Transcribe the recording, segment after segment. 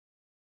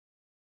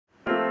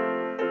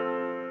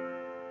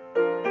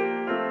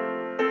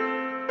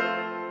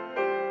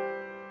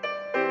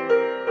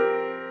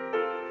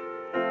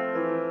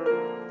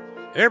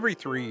Every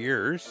 3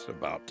 years,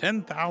 about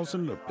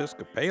 10,000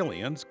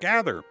 Episcopalians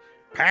gather,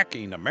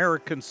 packing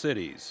American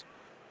cities,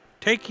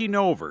 taking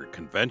over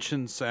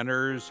convention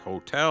centers,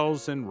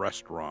 hotels, and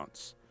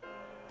restaurants.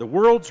 The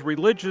world's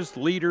religious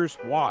leaders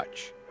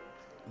watch.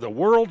 The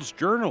world's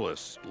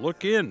journalists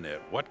look in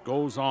at what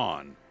goes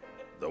on.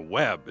 The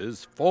web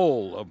is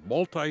full of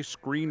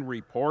multi-screen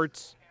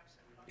reports.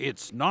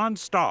 It's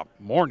nonstop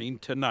morning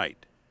to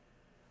night.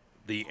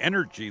 The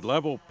energy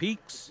level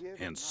peaks,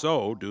 and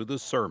so do the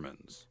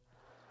sermons.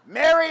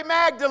 Mary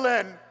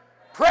Magdalene,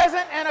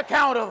 present and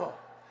accountable.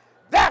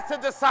 That's a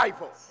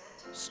disciple.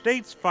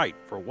 States fight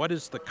for what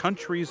is the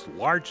country's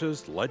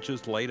largest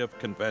legislative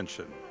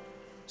convention.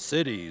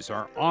 Cities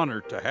are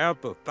honored to have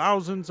the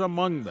thousands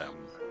among them,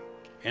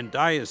 and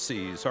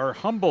dioceses are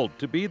humbled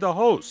to be the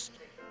host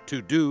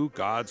to do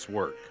God's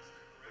work.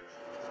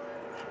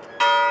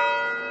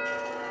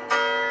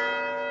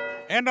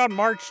 And on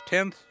March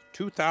 10th,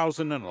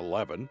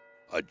 2011,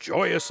 a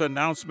joyous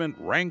announcement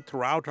rang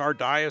throughout our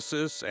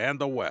diocese and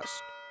the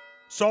West.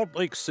 Salt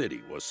Lake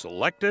City was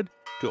selected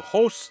to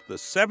host the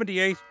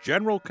 78th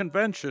General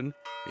Convention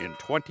in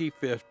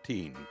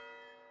 2015.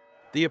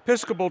 The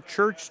Episcopal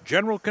Church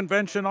General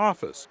Convention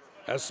office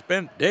has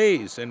spent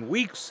days and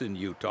weeks in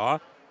Utah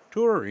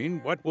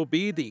touring what will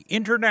be the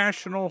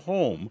international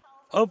home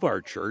of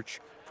our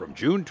church from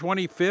June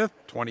 25th,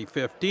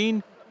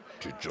 2015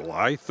 to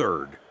July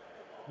 3rd.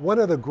 One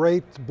of the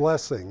great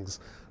blessings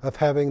of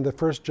having the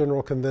first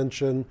General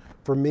Convention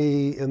for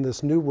me in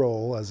this new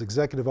role as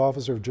Executive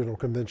Officer of General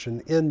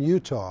Convention in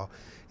Utah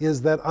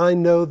is that I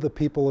know the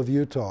people of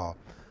Utah.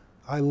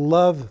 I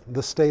love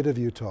the state of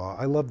Utah.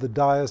 I love the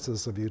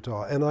Diocese of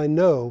Utah, and I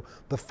know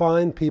the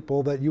fine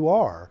people that you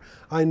are.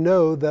 I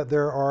know that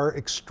there are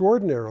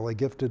extraordinarily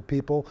gifted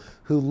people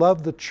who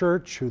love the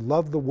church, who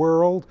love the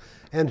world,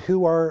 and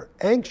who are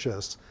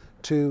anxious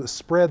to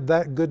spread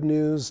that good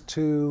news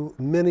to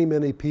many,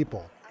 many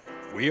people.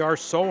 We are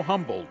so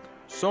humbled,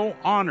 so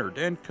honored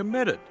and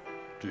committed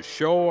to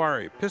show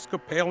our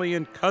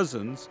Episcopalian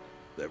cousins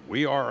that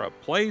we are a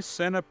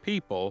place and a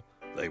people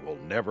they will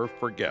never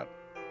forget.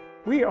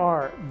 We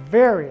are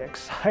very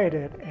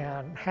excited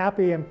and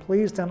happy and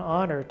pleased and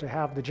honored to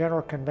have the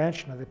General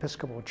Convention of the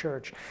Episcopal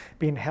Church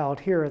being held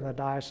here in the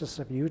Diocese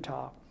of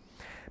Utah,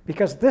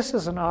 because this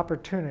is an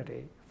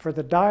opportunity for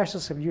the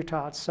Diocese of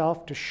Utah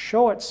itself to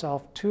show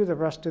itself to the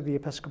rest of the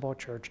Episcopal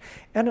Church,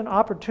 and an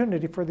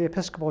opportunity for the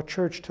Episcopal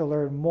Church to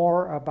learn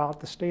more about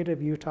the state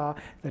of Utah,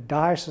 the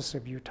Diocese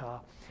of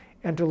Utah,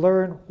 and to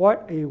learn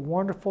what a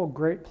wonderful,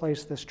 great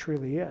place this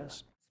truly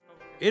is.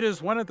 It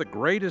is one of the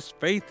greatest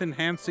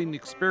faith-enhancing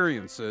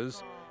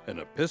experiences an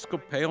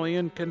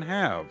Episcopalian can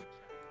have.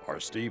 Our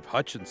Steve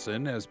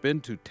Hutchinson has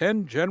been to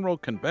 10 General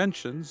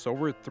Conventions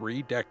over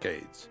 3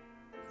 decades.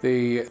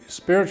 The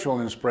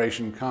spiritual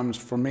inspiration comes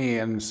for me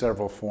in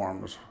several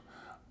forms.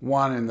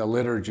 One, in the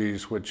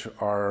liturgies, which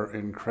are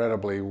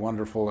incredibly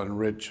wonderful and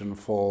rich and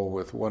full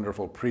with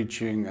wonderful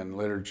preaching and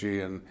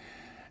liturgy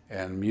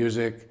and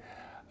music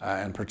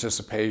and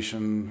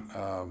participation,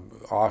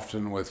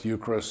 often with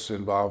Eucharists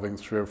involving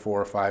 3,000 or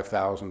 4,000 or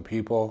 5,000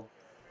 people.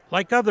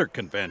 Like other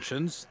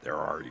conventions, there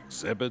are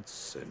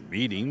exhibits and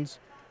meetings,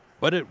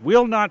 but it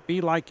will not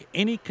be like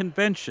any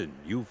convention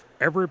you've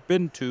ever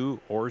been to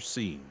or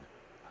seen.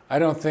 I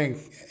don't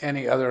think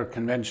any other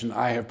convention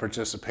I have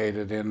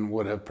participated in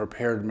would have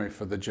prepared me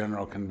for the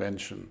General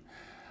Convention.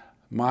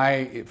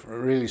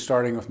 Really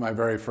starting with my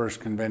very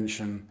first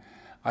convention,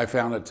 I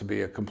found it to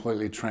be a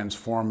completely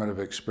transformative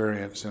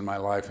experience in my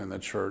life in the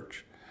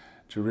church,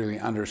 to really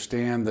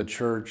understand the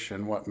church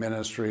and what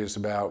ministry is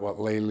about, what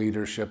lay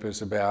leadership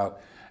is about,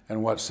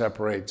 and what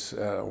separates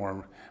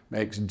or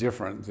makes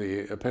different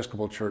the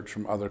Episcopal Church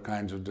from other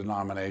kinds of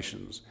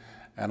denominations.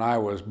 And I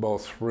was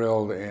both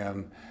thrilled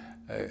and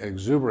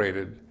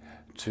exuberated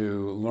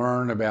to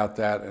learn about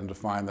that and to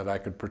find that I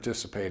could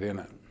participate in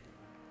it.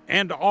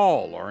 And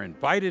all are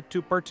invited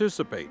to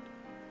participate.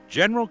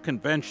 General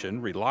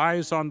Convention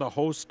relies on the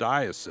host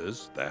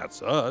diocese,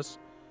 that's us,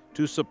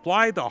 to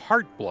supply the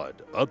heartblood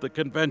of the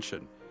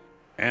convention.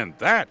 And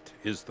that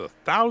is the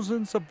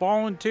thousands of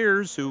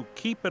volunteers who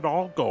keep it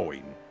all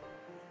going.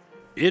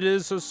 It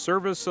is a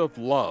service of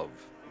love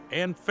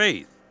and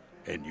faith,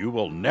 and you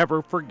will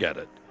never forget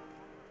it.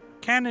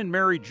 Canon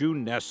Mary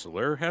June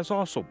Nestler has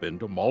also been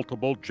to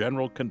multiple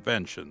General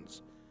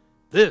Conventions.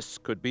 This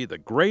could be the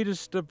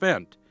greatest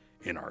event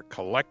in our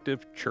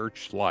collective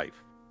church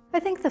life. I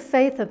think the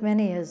faith of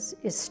many is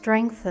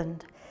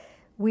strengthened.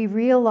 We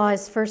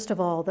realize, first of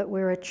all, that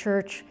we're a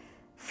church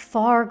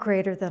far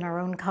greater than our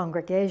own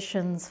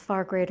congregations,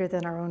 far greater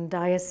than our own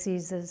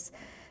dioceses.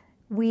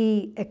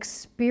 We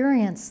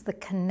experience the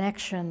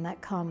connection that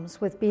comes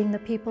with being the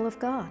people of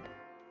God.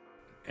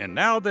 And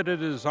now that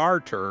it is our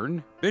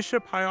turn,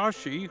 Bishop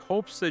Hayashi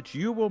hopes that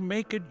you will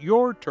make it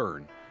your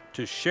turn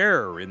to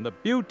share in the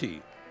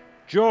beauty,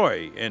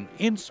 joy, and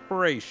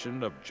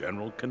inspiration of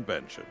General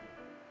Convention.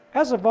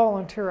 As a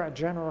volunteer at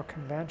General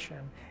Convention,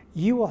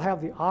 you will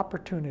have the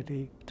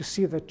opportunity to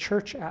see the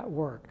church at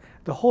work,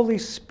 the Holy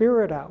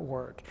Spirit at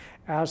work,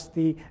 as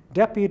the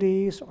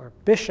deputies or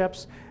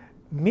bishops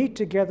meet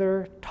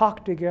together,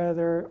 talk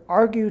together,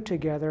 argue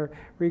together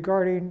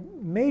regarding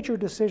major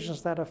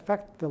decisions that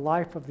affect the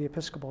life of the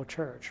Episcopal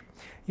Church.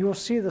 You will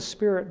see the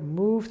Spirit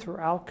move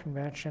throughout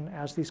convention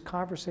as these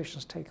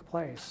conversations take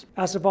place.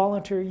 As a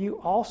volunteer,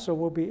 you also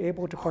will be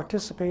able to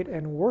participate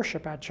in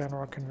worship at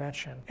General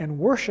Convention. And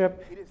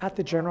worship at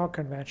the General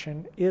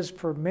Convention is,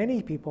 for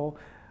many people,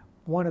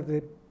 one of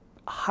the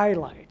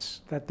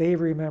highlights that they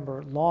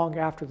remember long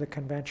after the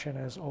convention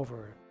is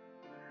over.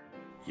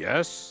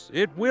 Yes,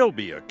 it will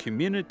be a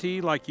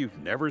community like you've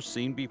never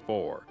seen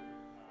before.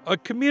 A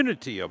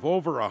community of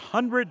over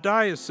 100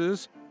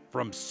 dioceses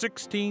from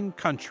 16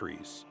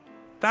 countries.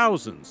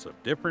 Thousands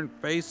of different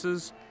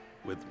faces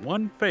with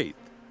one faith,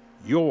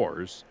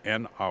 yours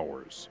and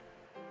ours.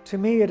 To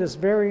me, it is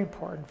very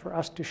important for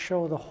us to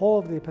show the whole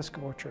of the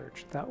Episcopal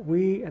Church that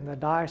we in the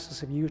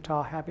Diocese of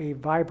Utah have a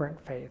vibrant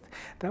faith,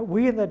 that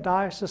we in the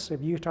Diocese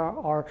of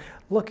Utah are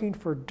looking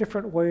for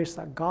different ways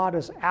that God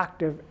is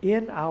active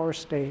in our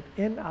state,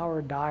 in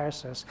our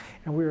diocese,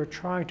 and we are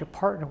trying to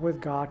partner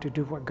with God to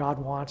do what God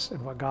wants and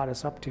what God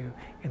is up to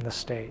in the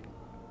state.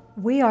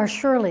 We are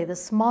surely the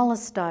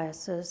smallest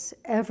diocese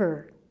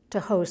ever to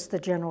host the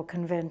General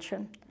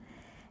Convention.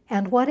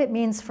 And what it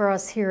means for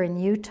us here in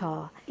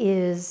Utah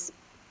is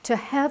to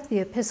have the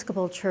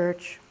Episcopal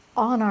Church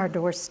on our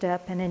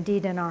doorstep and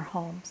indeed in our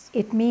homes.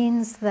 It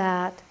means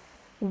that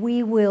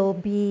we will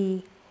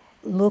be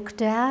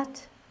looked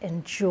at,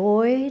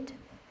 enjoyed.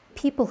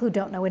 People who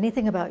don't know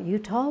anything about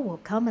Utah will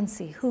come and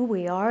see who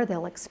we are.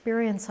 They'll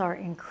experience our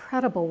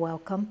incredible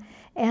welcome.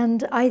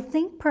 And I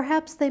think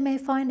perhaps they may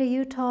find a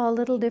Utah a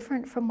little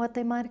different from what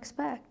they might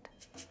expect.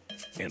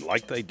 And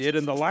like they did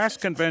in the last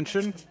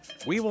convention,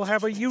 we will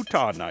have a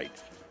Utah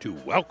night to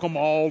welcome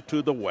all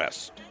to the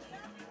West.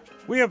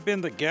 We have been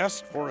the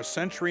guest for a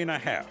century and a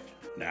half.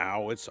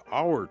 Now it's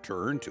our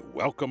turn to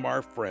welcome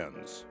our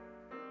friends.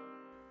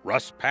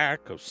 Russ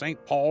Pack of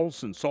St.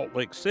 Paul's in Salt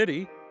Lake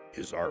City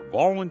is our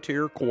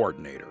volunteer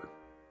coordinator.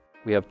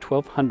 We have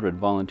 1,200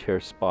 volunteer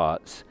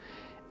spots,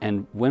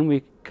 and when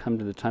we come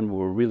to the time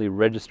where we're really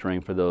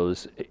registering for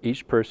those,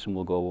 each person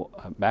will go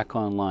back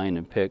online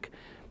and pick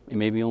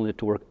maybe only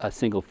to work a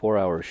single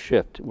 4-hour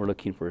shift. We're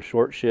looking for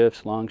short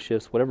shifts, long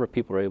shifts, whatever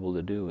people are able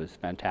to do is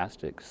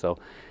fantastic. So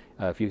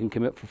if you can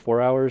commit for 4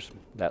 hours,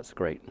 that's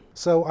great.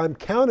 So I'm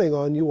counting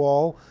on you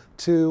all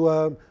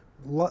to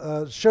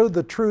show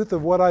the truth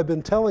of what I've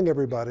been telling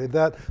everybody,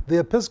 that the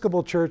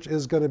Episcopal Church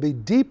is going to be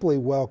deeply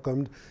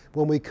welcomed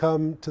when we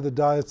come to the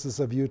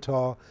Diocese of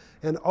Utah,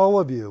 and all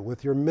of you,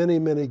 with your many,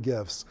 many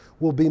gifts,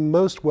 will be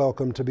most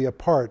welcome to be a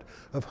part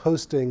of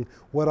hosting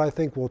what I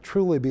think will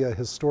truly be a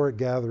historic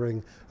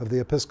gathering of the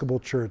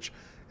Episcopal Church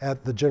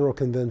at the General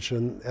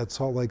Convention at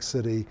Salt Lake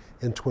City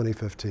in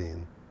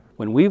 2015.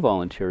 When we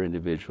volunteer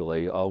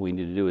individually, all we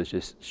need to do is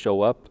just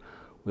show up.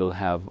 We'll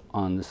have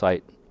on the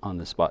site, on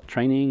the spot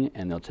training,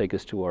 and they'll take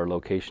us to our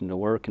location to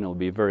work, and it'll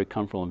be very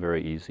comfortable and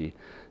very easy.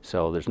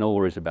 So there's no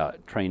worries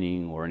about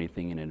training or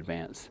anything in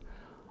advance,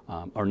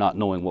 or not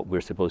knowing what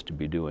we're supposed to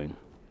be doing.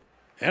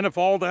 And if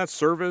all that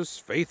service,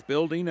 faith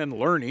building, and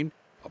learning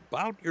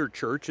about your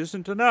church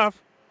isn't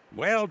enough,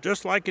 well,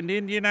 just like in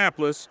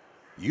Indianapolis,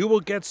 you will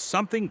get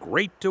something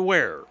great to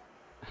wear.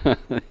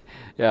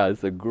 Yeah,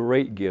 it's a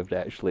great gift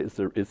actually.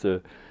 It's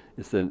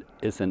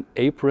an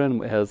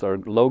apron. It has our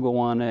logo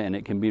on it, and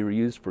it can be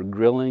reused for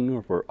grilling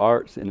or for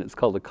arts, and it's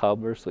called a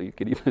cobbler. So you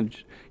could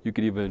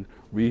even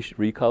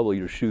recobble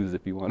your shoes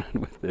if you wanted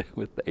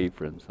with the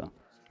apron.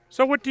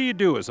 So what do you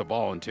do as a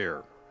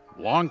volunteer?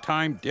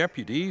 Longtime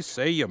deputies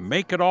say you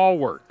make it all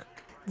work.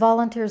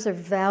 Volunteers are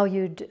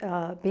valued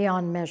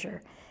beyond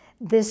measure.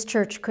 This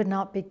church could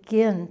not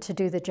begin to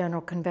do the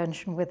General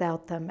Convention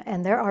without them.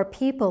 And there are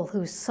people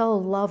who so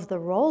love the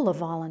role of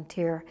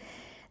volunteer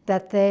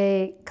that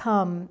they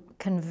come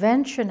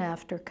convention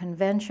after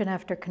convention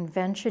after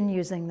convention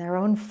using their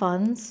own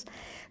funds,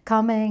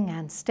 coming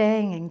and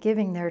staying and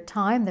giving their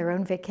time, their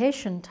own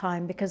vacation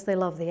time, because they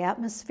love the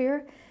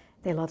atmosphere,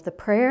 they love the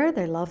prayer,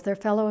 they love their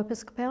fellow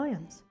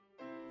Episcopalians.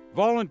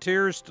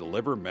 Volunteers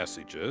deliver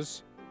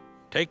messages,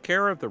 take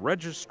care of the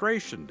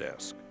registration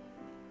desk,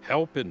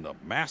 help in the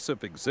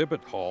massive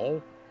exhibit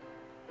hall,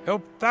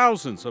 help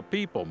thousands of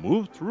people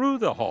move through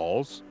the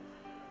halls,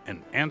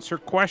 and answer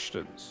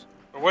questions.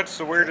 What's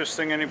the weirdest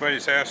thing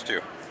anybody's asked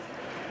you?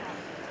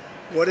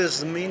 What is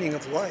the meaning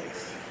of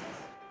life?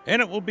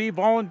 And it will be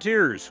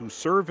volunteers who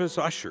serve as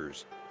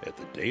ushers at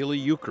the daily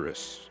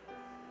Eucharist.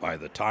 By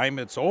the time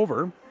it's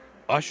over,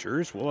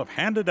 ushers will have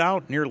handed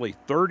out nearly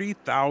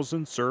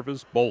 30,000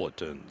 service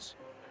bulletins.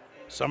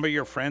 Some of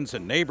your friends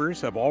and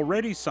neighbors have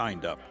already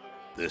signed up.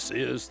 This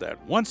is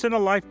that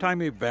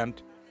once-in-a-lifetime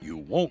event you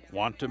won't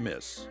want to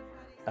miss.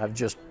 I'm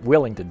just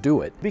willing to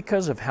do it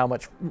because of how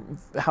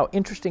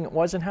interesting it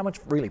was and how much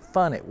really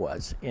fun it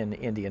was in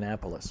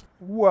Indianapolis.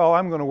 Well,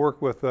 I'm going to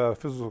work with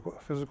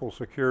physical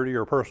security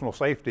or personal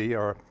safety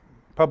or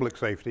public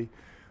safety,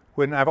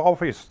 when I've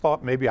always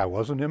thought maybe I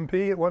was an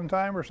MP at one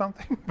time or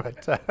something.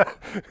 But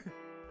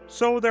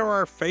So there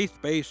are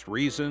faith-based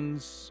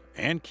reasons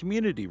and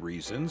community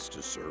reasons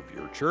to serve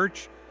your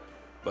church,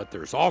 But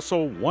there's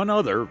also one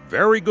other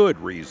very good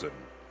reason.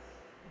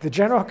 The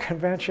General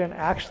Convention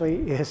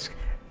actually is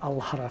a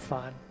lot of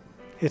fun.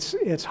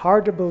 It's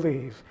hard to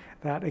believe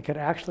that it could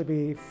actually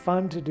be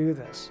fun to do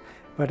this,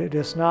 but it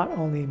is not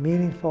only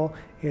meaningful,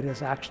 it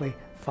is actually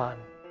fun.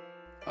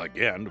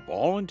 Again,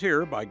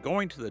 volunteer by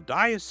going to the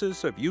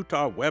Diocese of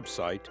Utah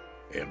website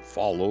and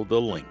follow the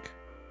link.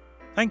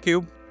 Thank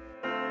you.